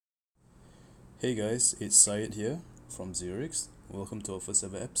Hey guys, it's Syed here from Zurich. Welcome to our first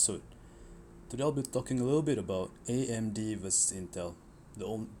ever episode. Today I'll be talking a little bit about AMD versus Intel,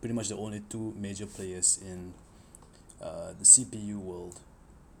 pretty much the only two major players in the CPU world.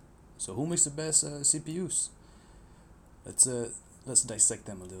 So who makes the best CPUs? Let's uh, let's dissect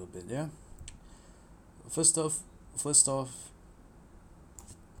them a little bit. Yeah. First off, first off,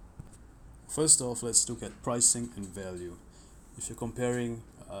 first off, let's look at pricing and value. If you're comparing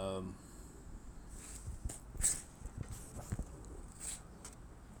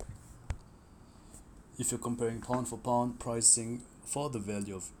If you're comparing pound for pound pricing for the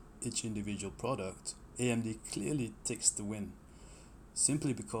value of each individual product, AMD clearly takes the win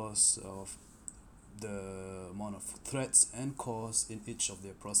simply because of the amount of threads and cores in each of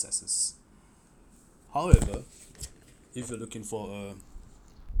their processes. However, if you're looking for a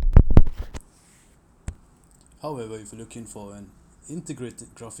if you're looking for an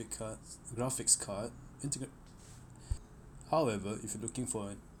integrated graphics card, if you're looking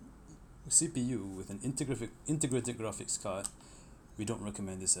for a CPU with an integrated graphics card, we don't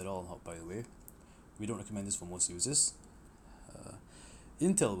recommend this at all. By the way, we don't recommend this for most users. Uh,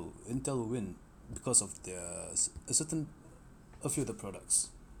 Intel will win because of a few of the products.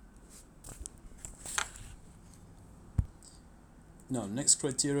 Now, next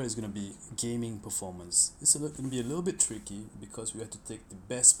criteria is going to be gaming performance. It's going to be a little bit tricky because we have to take the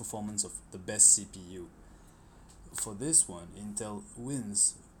best performance of the best CPU. For this one, Intel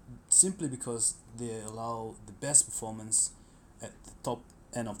wins simply because they allow the best performance at the top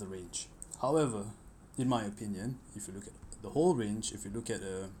end of the range. However, in my opinion, if you look at the whole range, if you look at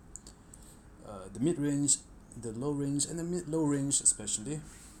the mid range, the low range, and the mid low range especially,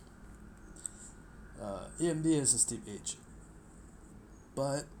 AMD has a steep edge.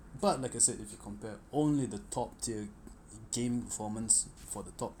 But like I said, if you compare only the top tier gaming performance for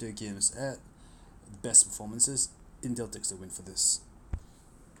the top tier games at the best performances, Intel takes the win for this.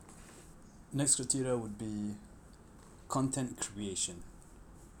 Next criteria would be content creation.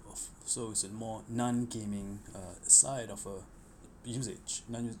 So it's a more non-gaming side of a usage,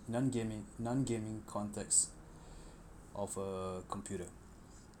 non-gaming context of a computer.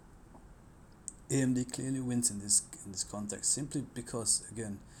 AMD clearly wins in this context simply because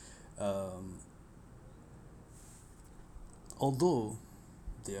again, um, although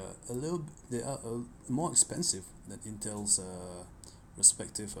they are more expensive than Intel's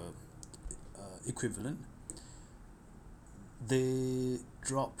respective equivalent, they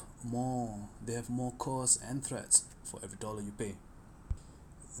drop more. They have more cores and threads for every dollar you pay.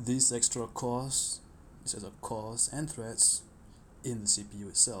 These extra cores, these are cores and threads in the CPU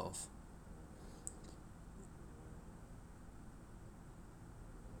itself,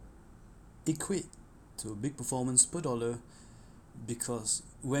 equate to big performance per dollar because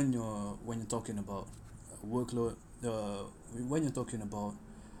when you're talking about workload, when you're talking about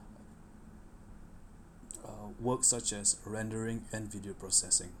work such as rendering and video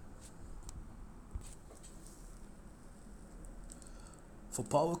processing. For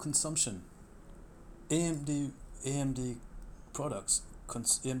power consumption, AMD AMD products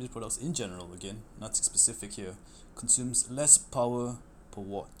AMD products in general, again nothing specific here, consumes less power per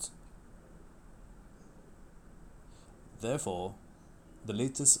watt. Therefore, the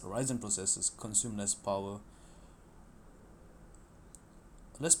latest Ryzen processors consume less power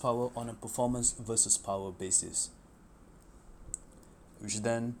on a performance versus power basis, which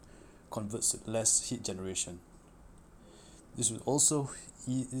then converts to less heat generation. This also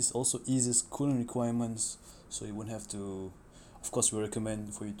eases cooling requirements, so you won't have to. Of course, we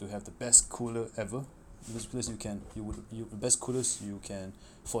recommend for you to have the best cooler ever, because the best coolers you can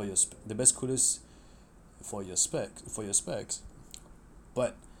for your the best coolers for your specs,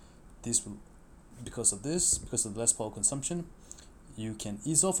 but this will because of less power consumption, you can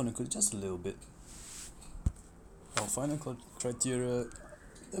ease off on the cooler just a little bit. Our final criteria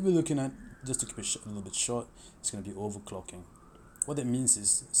that we're looking at, just to keep it a little bit short, is going to be overclocking. What that means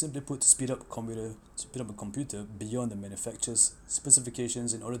is, simply put, to speed up a computer beyond the manufacturer's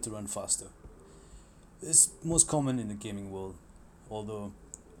specifications in order to run faster. It's most common in the gaming world, although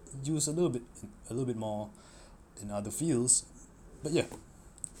used a little bit more in other fields. But yeah,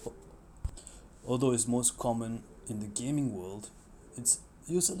 although it's most common in the gaming world, it's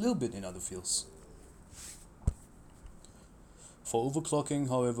used a little bit in other fields. For overclocking,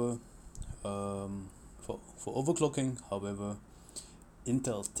 however,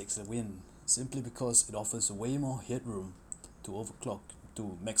 Intel takes the win simply because it offers way more headroom to overclock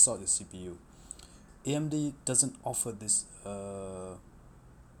to max out the CPU. AMD doesn't offer this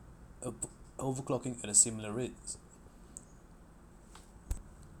overclocking at a similar rate.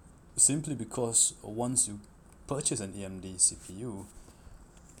 simply because once you purchase an AMD CPU,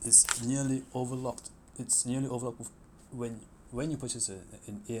 it's nearly overlocked. It's nearly overlocked when you purchase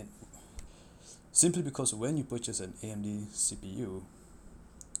an A simply because when you purchase an AMD CPU,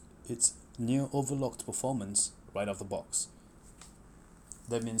 it's near overlocked performance right off the box.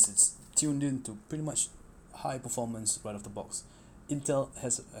 That means it's tuned in to pretty much high performance right off the box. Intel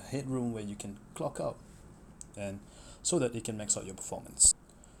has a headroom where you can clock out, and so that it can max out your performance.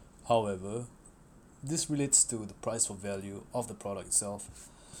 However, this relates to the price for value of the product itself.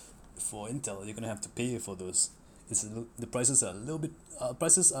 For Intel, you're gonna have to pay for those. The prices are a little bit.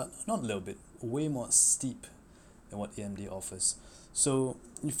 Prices are not a little bit, way more steep than what AMD offers. So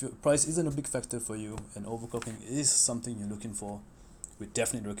if your price isn't a big factor for you and overclocking is something you're looking for, we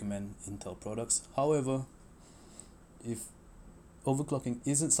definitely recommend Intel products. However, if overclocking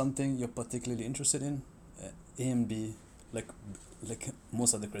isn't something you're particularly interested in, AMD, like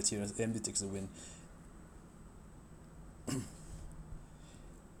most other criteria, AMD takes the win.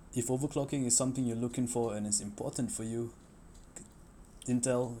 If overclocking is something you're looking for and is important for you,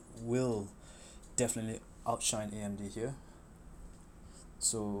 Intel will definitely outshine AMD here.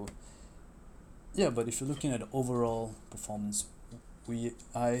 So yeah, but if you're looking at the overall performance,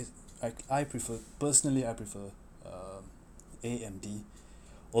 I prefer personally, I prefer AMD,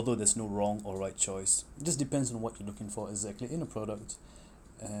 although there's no wrong or right choice. It just depends on what you're looking for exactly in a product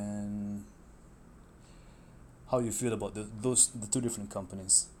and how you feel about the two different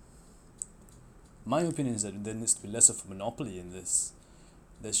companies. My opinion is that there needs to be less of a monopoly in this.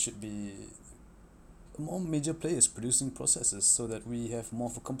 There should be more major players producing processors so that we have more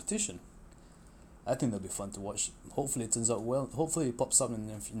of a competition. I think that'll be fun to watch. Hopefully it turns out well. Hopefully it pops up in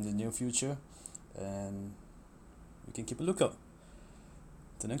the near future, and we can keep a lookout.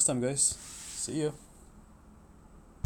 Till next time, guys. See ya.